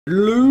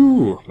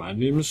Hello, my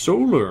name is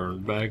Solar,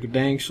 and back at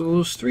Dang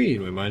Souls 3,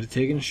 and we might have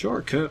taken a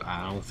shortcut.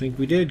 I don't think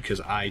we did, because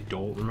I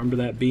don't remember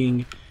that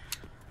being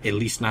at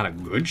least not a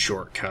good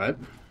shortcut.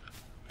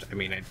 I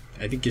mean,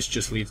 I think this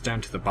just leads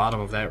down to the bottom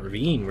of that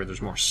ravine where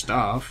there's more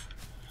stuff.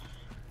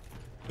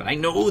 But I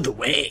know the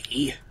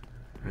way,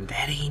 and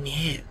that ain't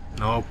it.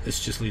 Nope,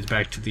 this just leads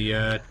back to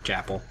the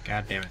chapel.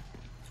 God damn it.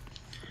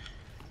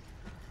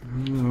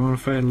 I want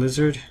to fight a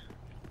lizard.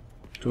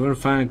 Do I want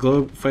to fight a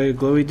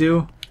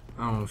glowy-doo?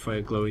 I don't want to fight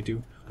a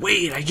glowy-doo.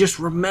 Wait, I just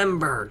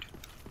remembered!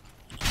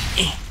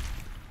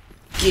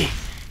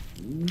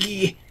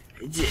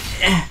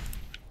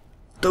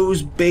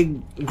 Those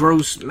big,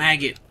 gross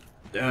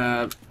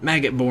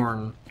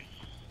maggot-born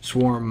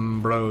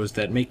swarm bros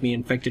that make me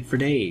infected for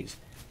days.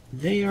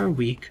 They are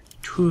weak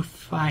to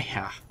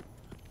fire.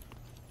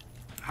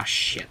 Ah,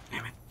 shit,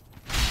 damn it.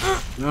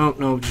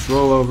 No, just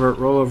roll over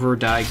or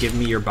die. Give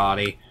me your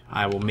body.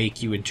 I'll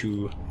make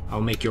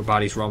your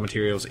body's raw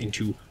materials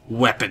into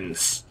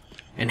weapons.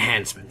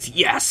 Enhancements.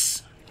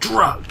 Yes!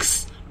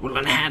 Drugs! Will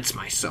enhance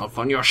myself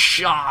on your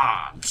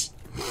shards!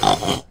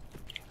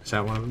 Is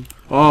that one of them?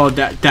 Oh,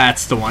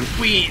 that's the one.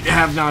 We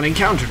have not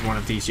encountered one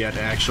of these yet,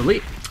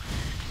 actually.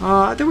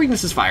 Their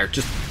weakness is fire.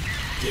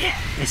 Yeah,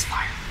 it's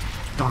fire.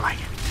 Don't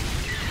like it.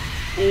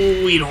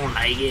 Oh, we don't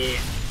like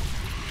it.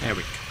 There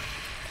we go.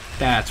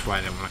 That's why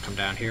they want to come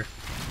down here.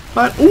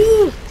 But,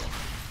 ooh!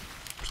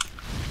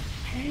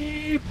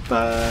 Hey,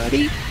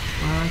 buddy.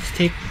 Let's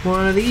take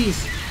one of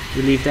these.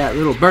 Relieve that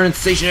little burning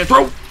sensation in your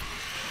throat!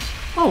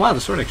 Oh wow,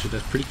 the sword actually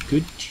does pretty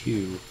good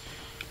too.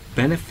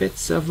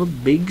 Benefits of a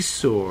big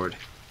sword.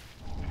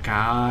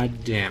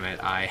 God damn it,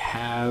 I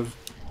have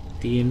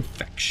the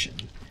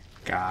infection.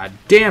 God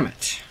damn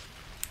it.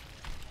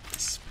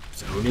 This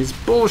zone is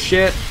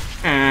bullshit.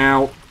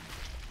 Ow.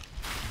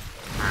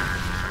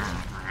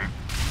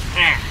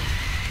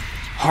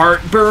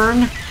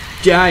 Heartburn?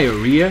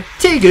 Diarrhea?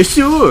 Take a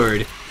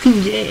sword!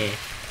 Yeah.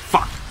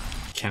 Fuck.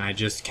 Can I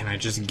just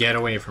get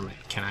away from it?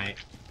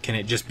 Can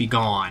it just be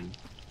gone?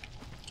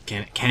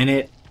 Can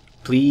it?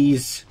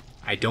 Please?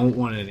 I don't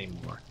want it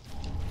anymore.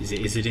 Is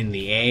it in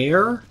the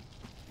air?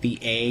 The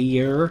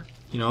air?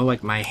 You know,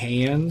 like my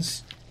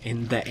hands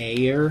in the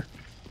air?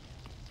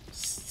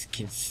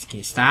 Can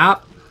you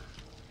stop?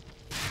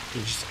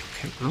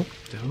 Nope,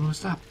 don't want to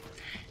stop.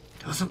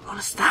 Doesn't want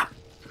to stop.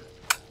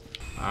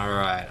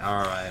 Alright.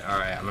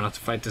 I'm gonna have to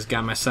fight this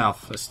guy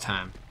myself this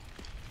time.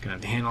 Gonna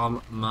have to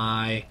handle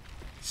myself.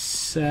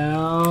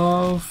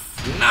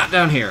 Not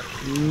down here.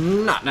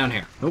 Not down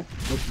here. Nope.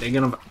 They're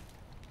gonna.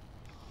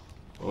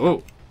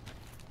 Oh.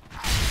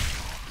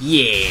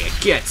 Yeah.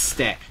 Get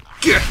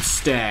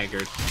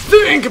staggered.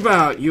 Think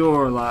about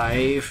your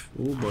life.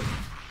 Oh boy.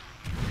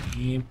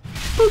 And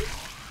poop.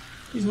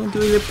 He's gonna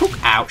do either poke.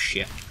 Ow,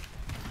 shit.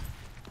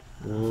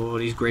 Oh,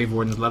 these grave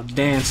wardens love to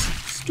dance.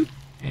 Stoop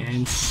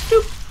and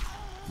stoop.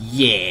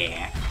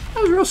 Yeah.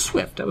 That was real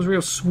swift. That was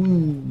real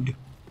smooth.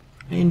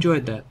 I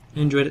enjoyed that. I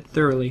enjoyed it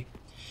thoroughly.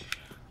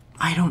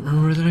 I don't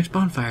remember where the next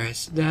bonfire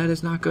is. That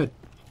is not good.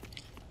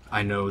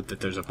 I know that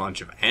there's a bunch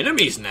of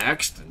enemies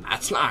next, and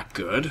that's not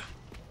good.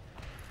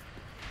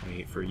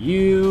 Wait for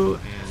you,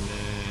 and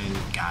then...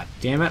 God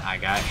damn it, I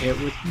got hit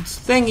with this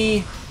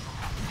thingy.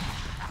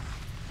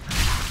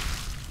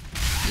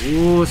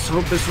 Ooh, let's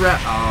hope this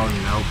rat... Oh,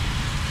 no.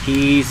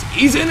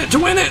 He's in it to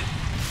win it!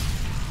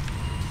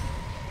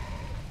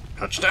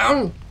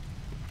 Touchdown!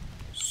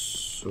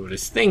 So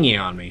this thingy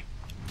on me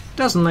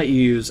doesn't let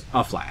you use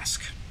a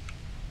flask.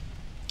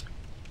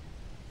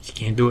 You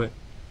can't do it.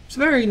 It's a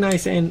very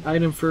nice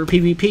item for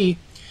PvP.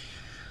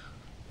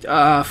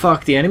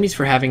 Fuck the enemies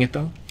for having it,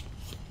 though.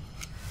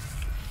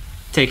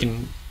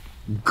 Taking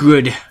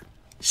good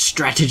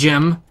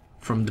stratagem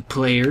from the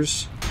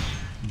players.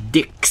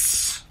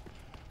 Dicks.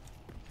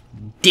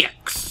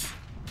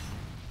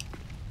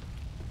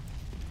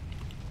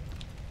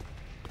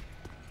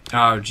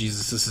 Oh,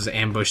 Jesus, this is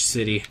Ambush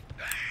City.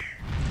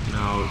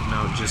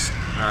 No, just...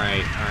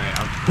 Alright.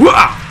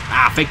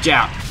 Ah, faked you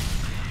out.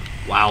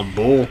 Wild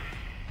bull.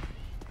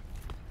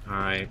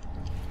 Alright.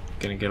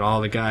 Gonna get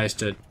all the guys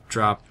to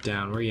drop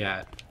down. Where you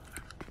at?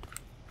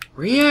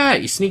 Where you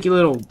at, you sneaky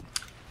little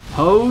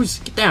hose?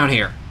 Get down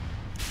here.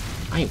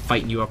 I ain't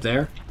fighting you up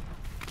there.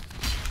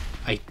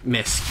 I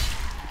missed.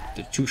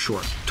 They're too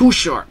short. Too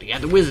short! They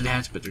got the wizard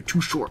hats, but they're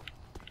too short.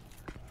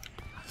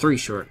 3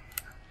 short.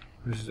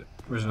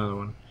 Where's another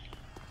one?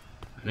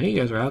 I know you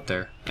guys are out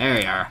there. There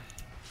you are.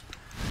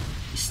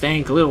 You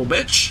stank little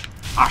bitch.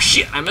 Ah,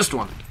 shit, I missed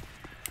one.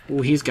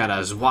 Oh, he's got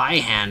a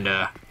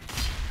Zweihander.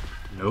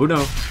 No.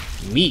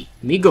 Me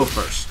go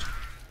first.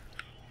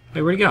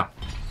 Wait, where'd he go?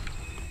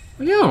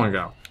 Where'd the other one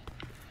go?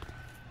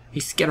 He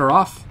skitter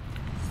off.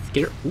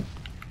 Skitter. Ooh.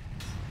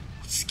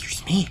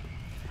 Excuse me.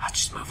 I'll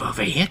just move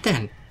over here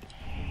then.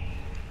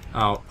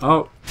 Oh.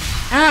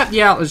 Ah,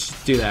 yeah, let's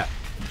just do that.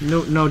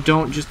 No,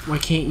 don't. Just, why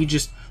can't you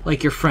just,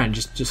 like your friend,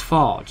 just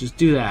fall. Just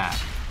do that.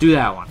 Do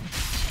that one.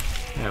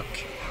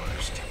 Okay.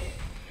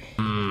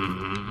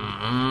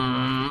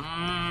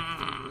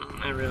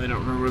 I really don't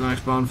remember where the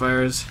next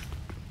bonfire is.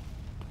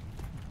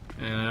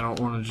 And I don't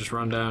want to just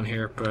run down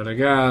here, but I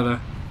gotta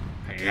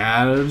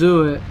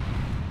do it.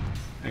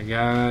 I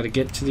gotta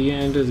get to the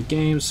end of the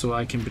game so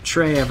I can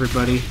betray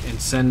everybody and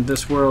send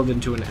this world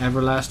into an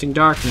everlasting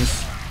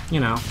darkness. You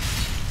know,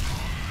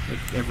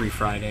 like every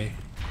Friday.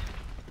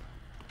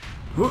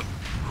 And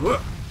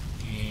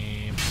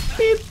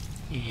beep,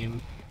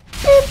 and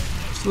beep.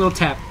 Just a little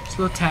tap. Just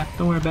a little tap.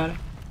 Don't worry about it.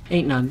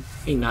 Ain't nothing.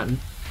 Ain't nothing.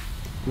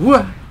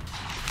 Whoa!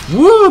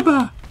 Whoa!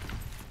 I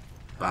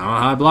don't know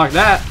how I blocked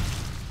that.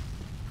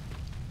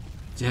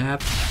 I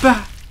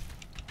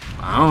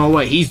don't know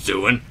what he's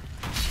doing.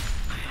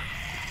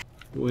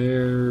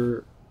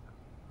 Where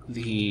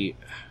the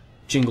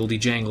jingledy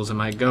jangles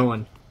am I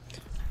going?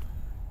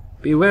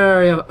 Be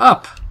wary of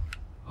up.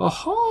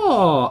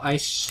 Oh, I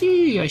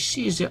see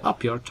the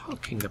up you're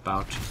talking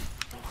about.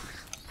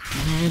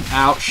 And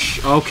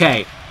ouch.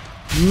 Okay.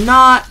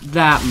 Not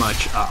that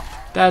much up.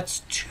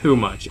 That's too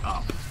much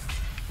up.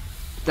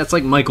 That's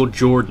like Michael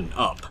Jordan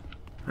up.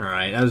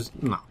 Alright, I was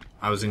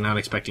not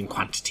expecting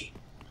quantity.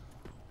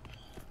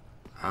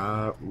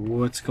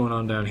 What's going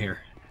on down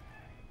here?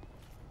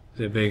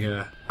 The big,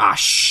 ah,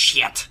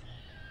 shit!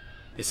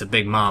 It's a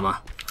big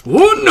mama.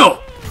 Oh,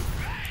 no!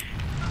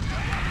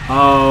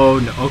 Oh,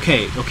 no.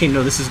 Okay,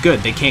 no, this is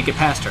good. They can't get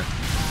past her.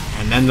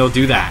 And then they'll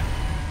do that.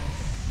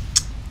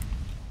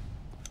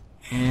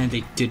 And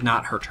they did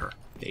not hurt her.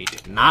 They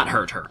did not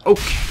hurt her.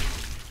 Okay.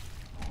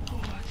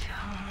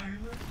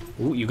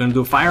 Ooh, you gonna do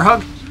a fire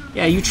hug?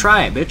 Yeah, you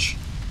try it, bitch.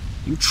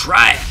 You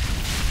try it.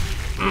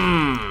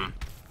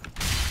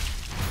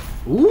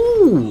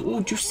 Ooh,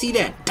 did you see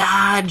that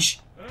dodge?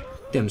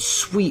 Them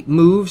sweet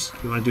moves.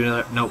 You want to do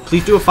another? No,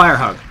 please do a fire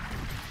hug.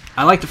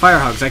 I like the fire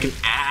hugs. I can.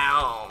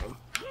 Ow.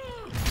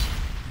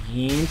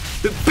 And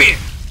bam.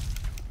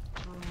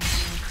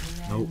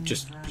 No,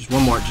 just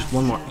one more. Just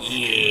one more.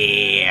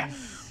 Yeah.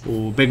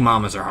 Ooh, big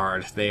mamas are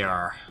hard. They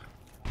are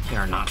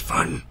not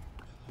fun.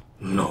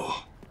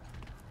 No.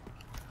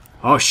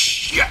 Oh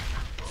shit.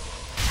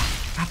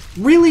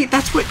 Really?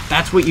 That's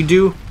what you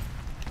do?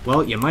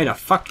 Well, you might have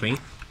fucked me.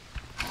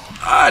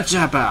 Ah,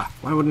 Jabba!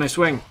 Why wouldn't I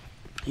swing?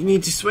 You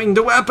need to swing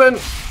the weapon!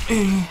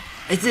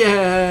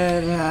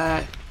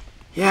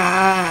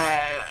 Yeah.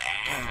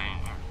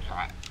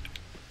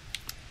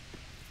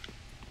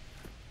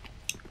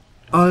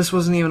 Oh, this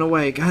wasn't even a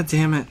way. God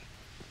damn it.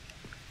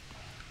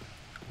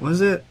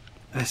 Was it?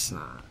 It's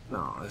not.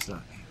 No, it's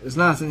not. There's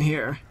nothing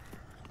here.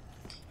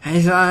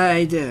 I thought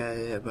I did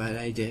it, but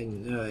I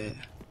didn't do it.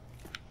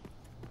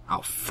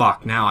 Oh,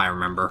 fuck. Now I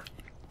remember.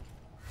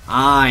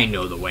 I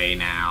know the way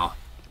now.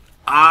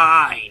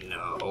 I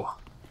know.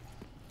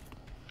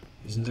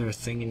 Isn't there a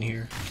thing in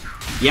here?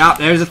 Yep,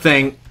 there's a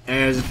thing.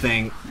 There's a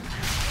thing.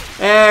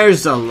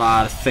 There's a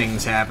lot of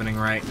things happening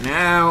right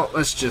now.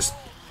 Let's just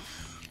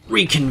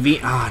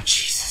reconvene. Oh,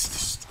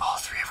 Jesus. All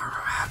three of them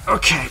are out.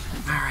 Okay.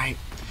 Alright.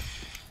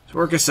 Let's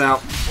work this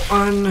out.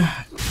 1,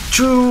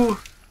 2,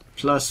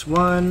 plus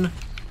 1.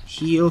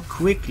 Heal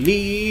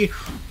quickly.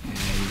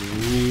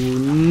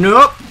 And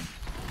nope.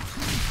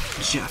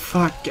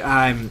 Fuck.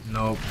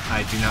 Nope.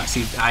 I do not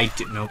see.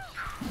 Nope.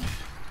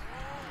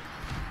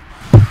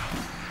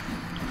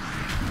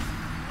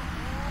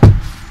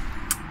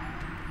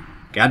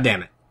 God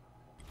damn it.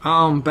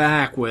 I'm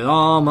back with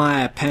all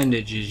my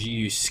appendages,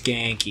 you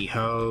skanky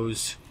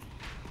hoes.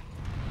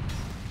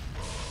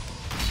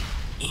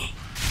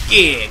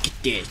 Yeah,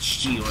 get that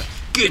shield.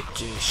 Get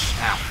this.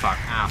 Ow, fuck.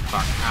 Ow,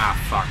 fuck. Ow,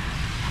 fuck.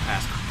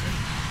 That's not good.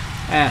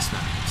 That's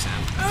not good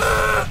sound.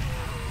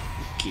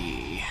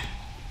 Okay.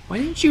 Why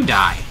didn't you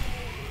die?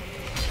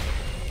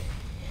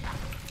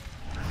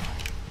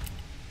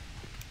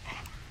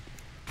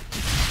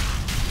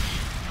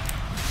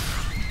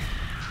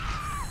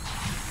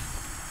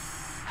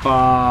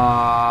 Fuck.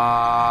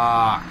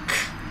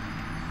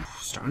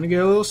 Starting to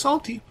get a little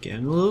salty.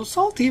 Getting a little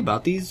salty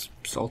about these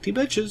salty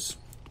bitches.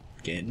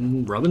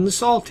 Rubbing the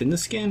salt in the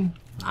skin.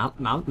 Not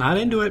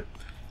into it.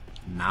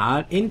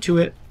 Not into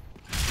it.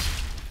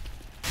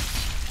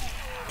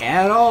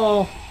 At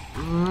all.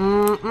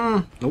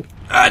 Nope.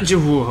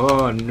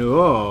 Oh,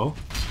 no.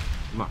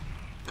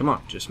 Come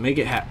on. Just make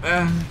it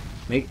happen.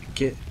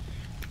 Make it.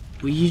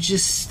 Will you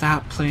just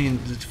stop playing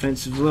the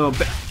defensive a little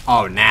bit?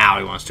 Oh, now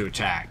he wants to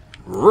attack.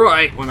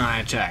 Right when I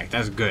attack.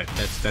 That's good.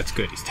 That's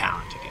good. He's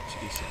talented.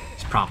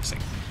 He's promising.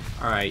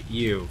 Alright,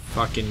 you.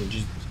 Fucking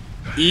just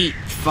eat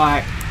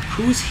fire.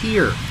 Who's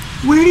here?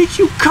 Where did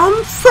you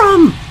come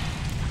from?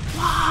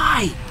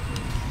 Why?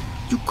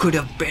 You could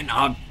have been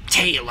a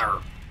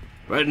tailor.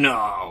 But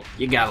no.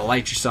 You gotta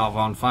light yourself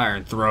on fire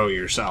and throw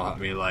yourself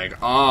at me like,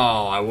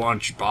 oh, I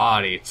want your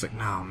body. It's like,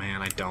 no,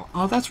 man, I don't.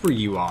 Oh, that's where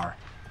you are.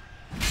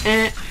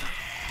 There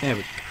we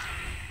go.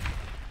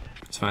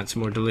 Let's find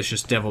some more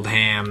delicious deviled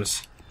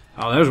hams.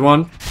 Oh, there's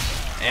one.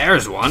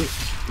 There's one.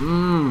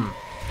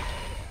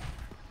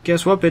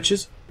 Guess what,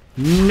 bitches?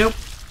 Nope.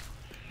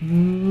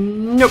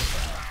 Nope.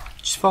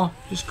 Just fall.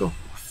 Just go.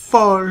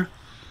 Fall.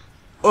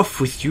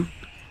 Off with you.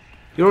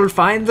 You'll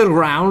find the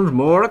ground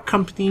more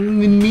accompanying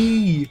than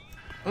me.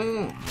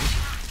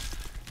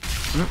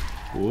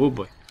 Oh,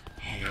 boy.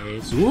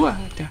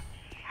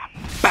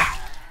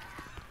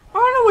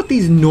 what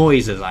these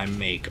noises I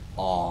make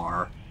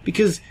are.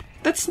 Because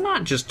that's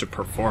not just a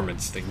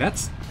performance thing.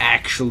 That's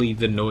actually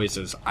the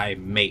noises I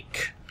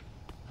make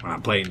when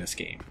I'm playing this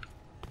game.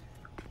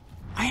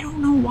 I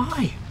don't know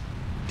why.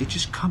 They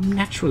just come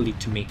naturally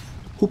to me.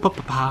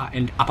 Hoopapapa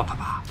and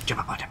apapapa.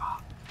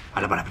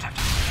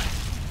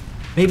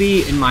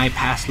 Maybe in my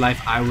past life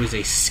I was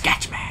a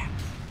scat man.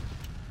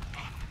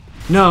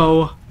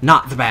 No,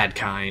 not the bad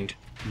kind.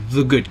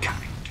 The good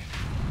kind.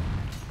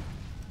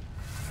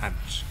 I'm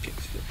just getting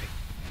stupid.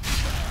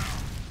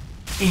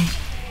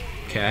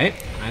 Okay,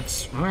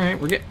 that's alright,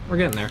 we're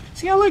getting there.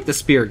 See, I like the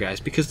spear guys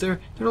because they're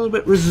a little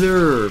bit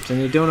reserved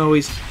and they don't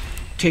always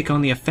take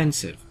on the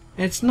offensive.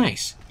 And it's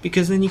nice,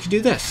 because then you can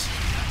do this.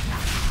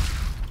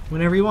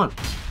 Whenever you want.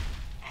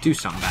 Do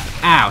something about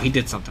it. Ow, he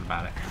did something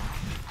about it.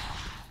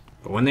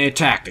 But when they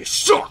attack, they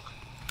suck!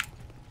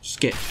 Just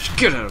get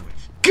out of it.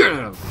 Get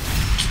out of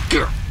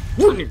it.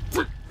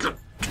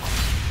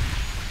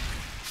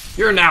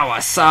 You're now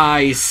a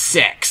size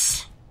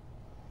 6.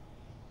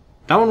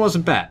 That one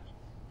wasn't bad.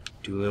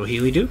 Do a little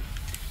healy-do.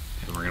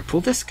 And we're gonna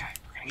pull this guy.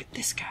 We're gonna get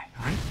this guy.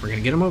 Alright? We're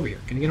gonna get him over here.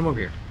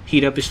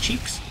 Heat up his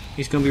cheeks.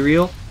 He's gonna be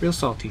real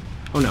salty.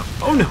 Oh no.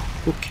 Oh no!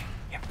 Okay.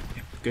 Yep.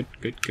 Good.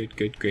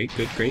 Great.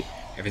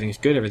 Everything's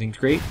good. Everything's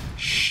great.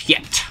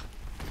 Shit!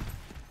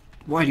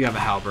 Why do you have a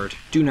halberd?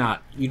 You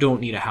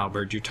don't need a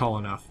halberd. You're tall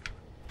enough.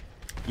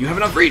 You have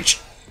enough reach!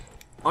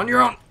 On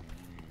your own!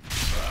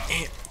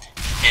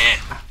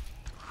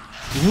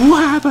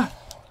 Wabba!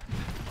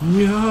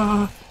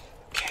 No!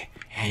 Okay.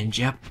 And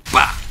ya.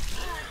 Bah!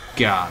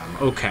 Got him.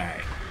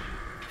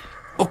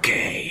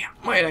 Okay.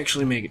 Might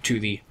actually make it to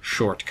the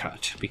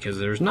shortcut. Because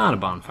there's not a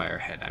bonfire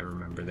head. I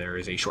remember there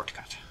is a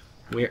shortcut.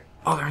 Where?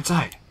 Oh, they're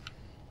inside.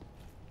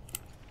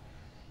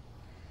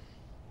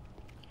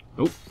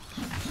 Oh.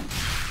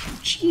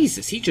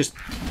 Jesus, he just...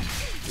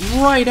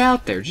 right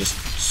out there. Just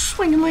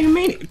swinging like a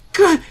maniac.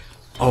 Good!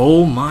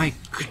 Oh my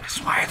goodness,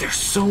 why are there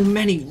so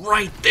many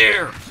right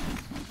there?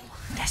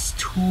 That's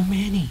too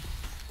many.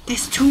 I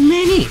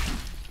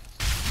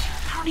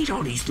don't need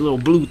all these little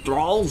blue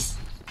thralls.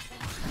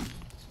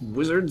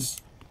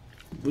 Wizards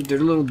with their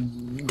little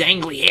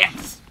dangly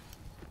hats.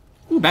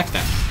 Ooh, back to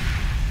that.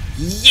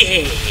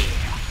 Yeah!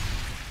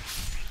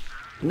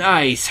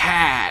 Nice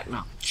hat!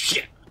 Oh,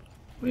 shit.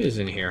 What is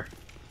in here?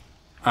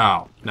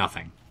 Oh,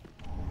 nothing.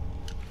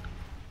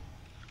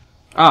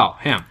 Oh,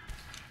 him.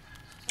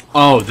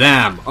 Oh,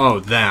 them.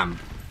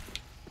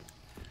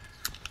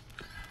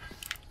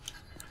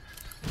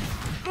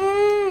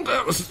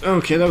 That was...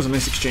 okay, that was a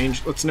nice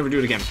exchange. Let's never do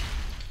it again.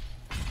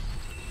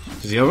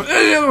 The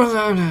other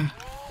one...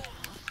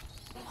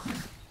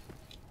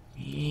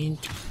 And...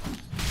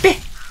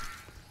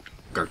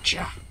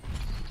 gotcha.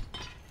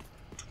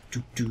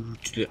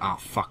 Oh,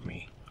 fuck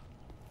me.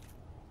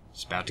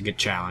 It's about to get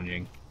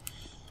challenging.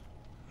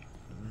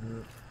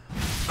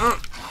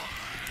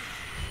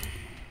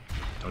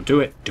 Don't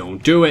do it.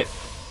 Don't do it.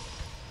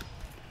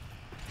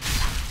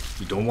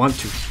 You don't want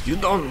to. You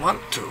don't want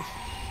to.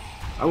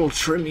 I will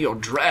trim your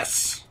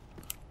dress.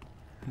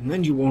 And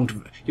then you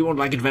won't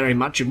like it very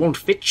much. It won't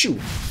fit you.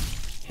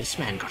 This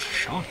man got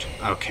shot.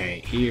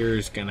 Okay,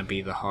 here's gonna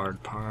be the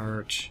hard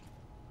part.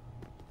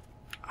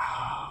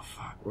 Oh,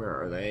 fuck.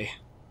 Where are they?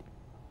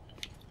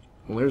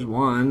 Well, there's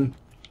one.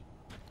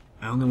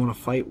 I only want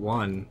to fight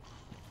one.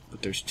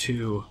 But there's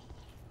two.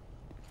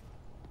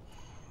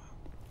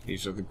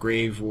 These are the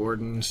grave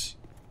wardens.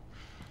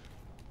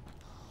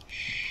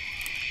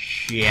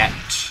 Shit.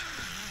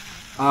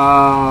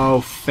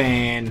 Oh,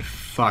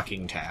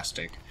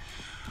 fan-fucking-tastic.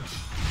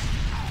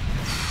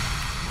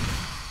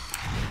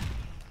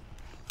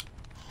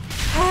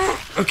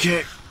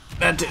 Okay,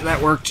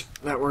 that worked.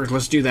 That worked.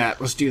 Let's do that.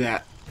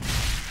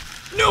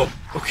 Nope.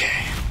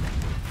 Okay.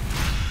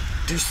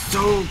 They're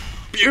so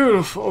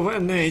beautiful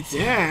when they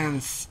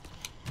dance.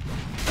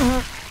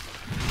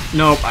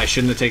 Nope, I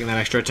shouldn't have taken that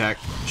extra attack.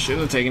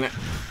 Shouldn't have taken it.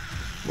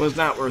 Was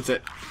not worth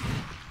it.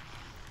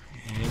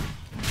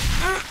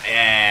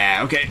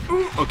 Yeah, okay.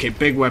 Ooh, okay,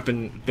 big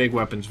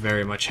weapons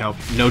very much help.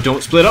 No,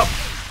 don't split up.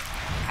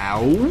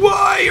 Ow,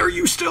 why are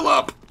you still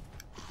up?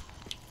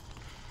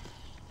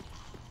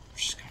 We're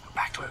just gonna go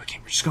back the way we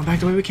came. We're just going back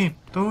the way we came.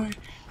 Don't worry.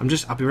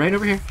 I'll be right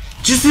over here.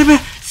 Just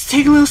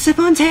take a little sip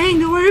on Tang.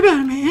 Don't worry about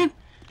it, man.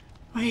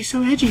 Why are you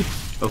so edgy?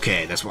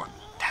 Okay, that's one.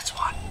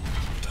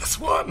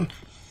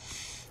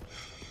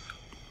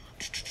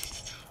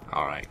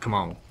 Alright, come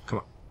on.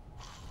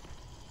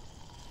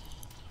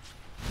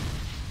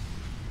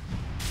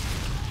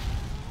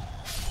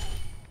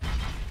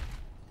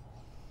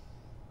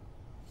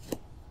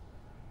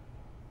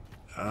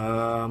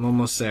 I'm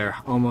almost there.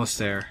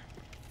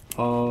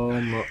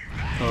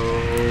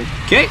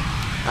 Okay.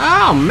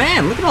 Oh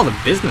man, look at all the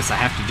business I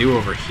have to do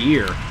over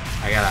here.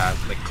 I gotta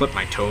like clip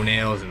my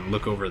toenails and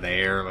look over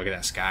there. Look at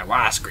that sky.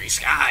 Wow, it's a great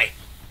sky.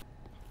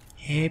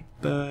 Hey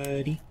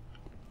buddy,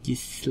 you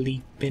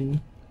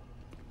sleeping?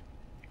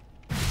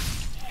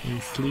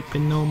 Ain't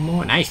sleeping no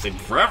more. Now you sleeping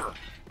forever.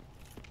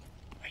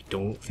 I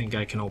don't think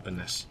I can open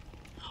this.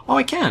 Oh,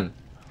 I can.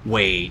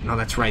 Wait, no,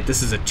 that's right.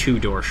 This is a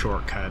 2-door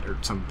shortcut or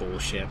some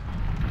bullshit.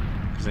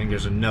 I think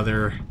there's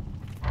another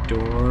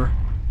door.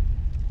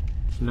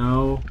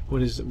 No?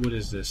 What is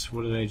this?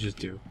 What did I just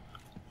do?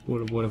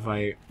 What have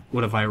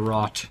I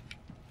wrought?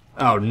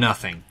 Oh,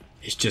 nothing.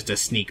 It's just a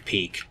sneak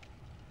peek.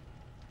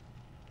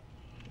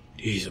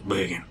 He's a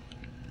big one.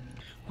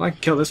 Well, I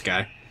can kill this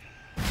guy.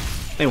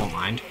 They won't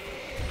mind.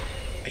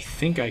 I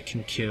think I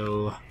can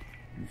kill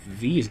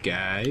these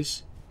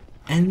guys,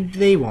 and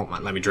they won't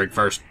mind. Let me drink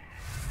first.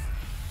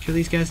 Kill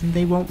these guys, and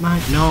they won't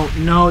mind. No,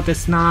 no,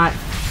 that's not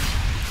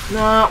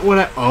what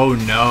I... Oh,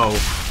 no.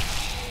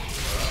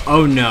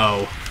 Oh,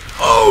 no.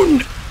 Oh,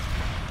 no.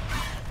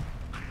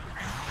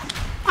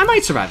 I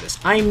might survive this.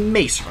 I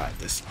may survive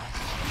this.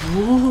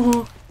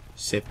 Ooh.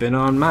 Sipping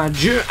on my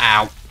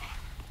Ow.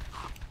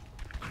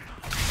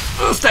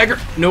 Oh, stagger.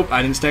 Nope,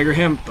 I didn't stagger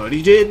him, but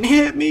he didn't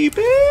hit me,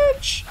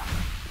 bitch.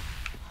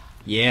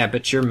 Yeah,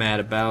 but you're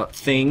mad about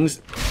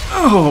things.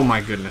 Oh,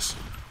 my goodness.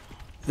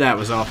 That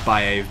was off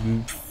by a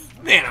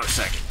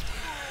nanosecond.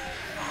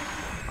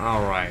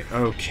 Alright,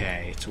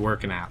 okay. It's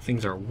working out.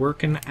 Things are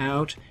working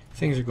out.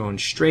 Things are going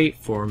straight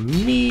for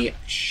me.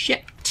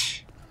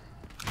 Shit.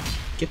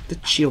 Get the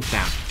shield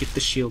down. Get the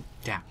shield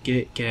down.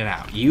 Get it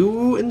out.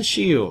 You and the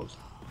shield.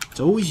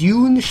 It's always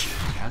you and the shield.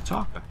 You gotta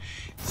talk about it.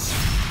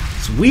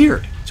 It's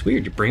weird. It's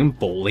weird. You bring him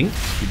bowling.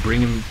 You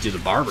bring him to the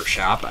barber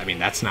shop. I mean,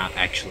 that's not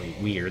actually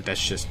weird.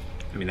 That's just...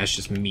 I mean, that's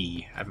just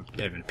me. I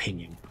have an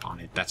opinion on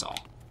it. That's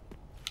all.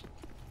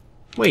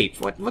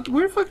 Wait, what?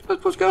 Where the fuck am I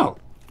supposed to go?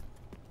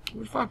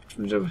 Where the fuck?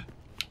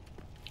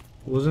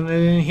 Wasn't it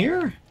in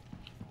here?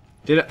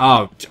 Did it?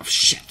 Oh,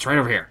 shit! It's right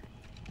over here.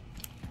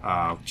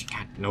 God,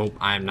 nope.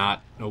 I'm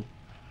not. Nope.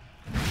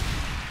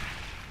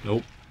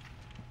 Nope.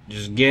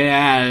 Just get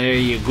out of there,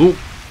 you goop.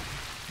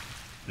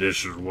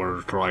 This is what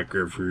it's like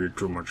if you eat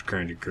too much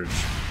candy, kids.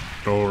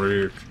 Don't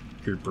eat.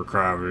 Keep your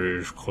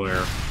cavities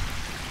clear.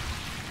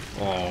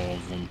 All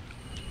of them.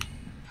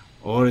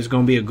 Oh, there's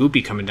gonna be a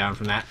goopy coming down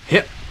from that.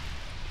 Hit!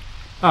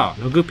 Oh,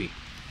 no goopy.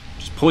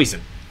 Just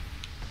poison.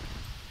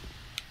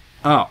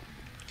 Oh.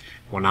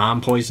 Well, now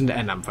I'm poisoned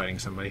and I'm fighting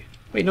somebody.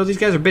 Wait, no, these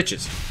guys are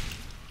bitches.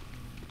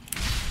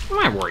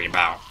 What am I worried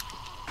about?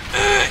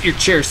 Your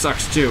chair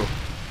sucks too.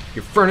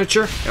 Your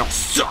furniture, it all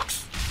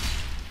sucks.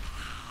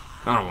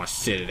 I don't want to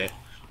sit at it.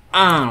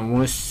 I don't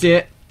want to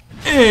sit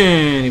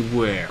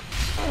anywhere.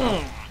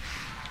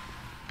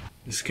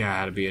 There's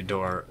gotta be a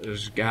door.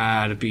 There's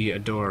gotta be a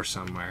door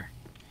somewhere.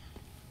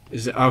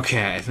 Is it?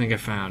 Okay, I think I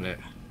found it.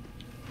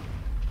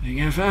 I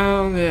think I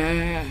found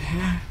it.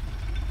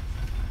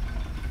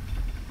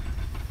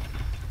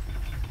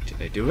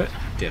 Did I do it?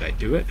 Did I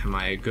do it? Am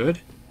I good?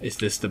 Is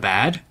this the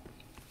bad?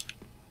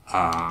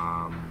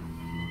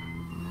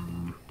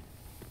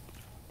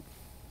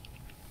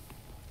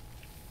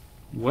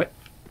 What?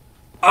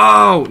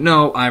 Oh,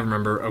 no, I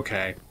remember.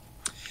 Okay.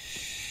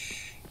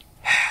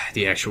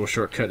 The actual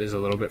shortcut is a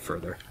little bit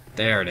further.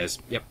 There it is.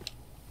 Yep.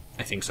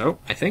 I think so.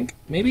 I think.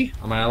 Maybe.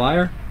 Am I a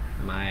liar?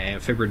 Am I a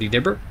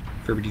fibber-de-dibber?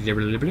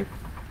 Fibber-de-dibber-dibber?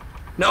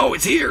 No,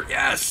 it's here!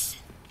 Yes!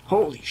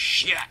 Holy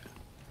shit!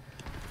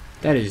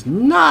 That is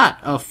not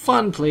a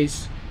fun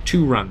place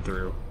to run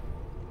through.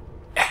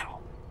 Ow.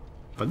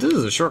 But this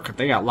is a shortcut.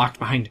 They got locked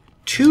behind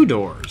 2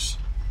 doors.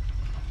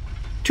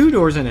 2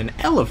 doors and an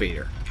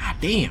elevator. God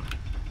damn.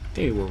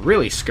 They were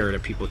really scared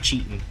of people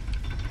cheating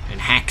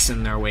and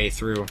haxing their way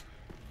through.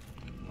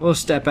 We'll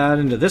step out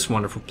into this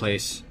wonderful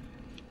place.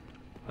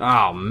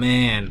 Oh,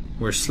 man.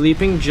 We're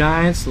sleeping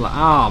giants.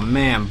 Oh,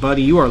 man,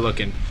 buddy, you are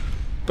looking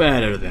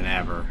better than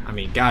ever. I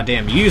mean,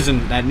 goddamn,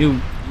 using that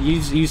new...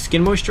 Use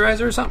skin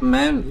moisturizer or something,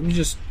 man? Let me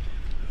just...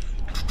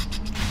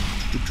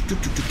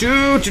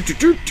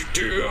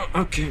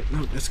 Okay,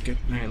 no, that's good.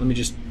 Alright, let me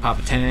just pop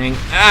a tang.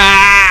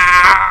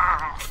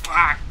 Ah!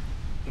 Fuck!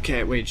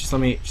 Okay, wait, just let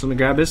me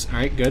grab this.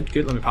 Alright, good.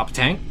 Let me pop a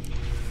tang.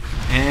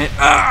 And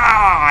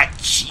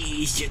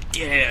jeez, you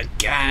did it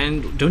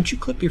again. Don't you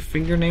clip your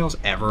fingernails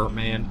ever,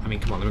 man? I mean,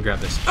 come on, let me grab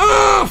this.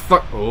 Oh,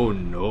 fuck. Oh,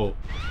 no.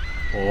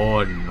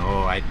 Oh,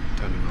 no, I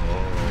don't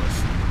know.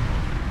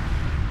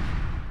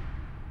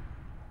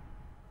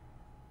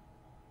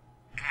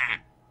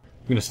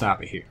 I'm gonna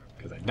stop it here,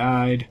 because I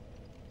died.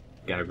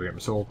 Gotta get my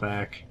soul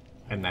back.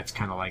 And that's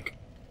kind of like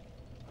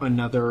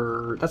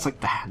another... That's like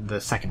the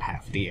second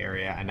half of the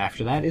area. And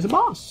after that is a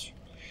boss.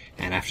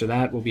 And after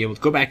that, we'll be able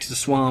to go back to the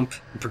swamp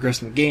and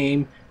progress in the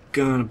game.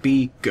 Gonna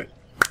be good.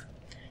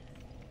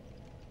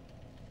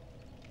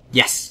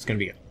 Yes, it's gonna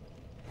be good.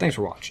 Thanks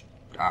for watching.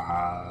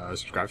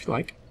 Subscribe if you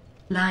like.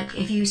 Like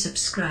if you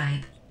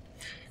subscribe.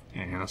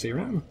 And I'll see you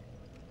around.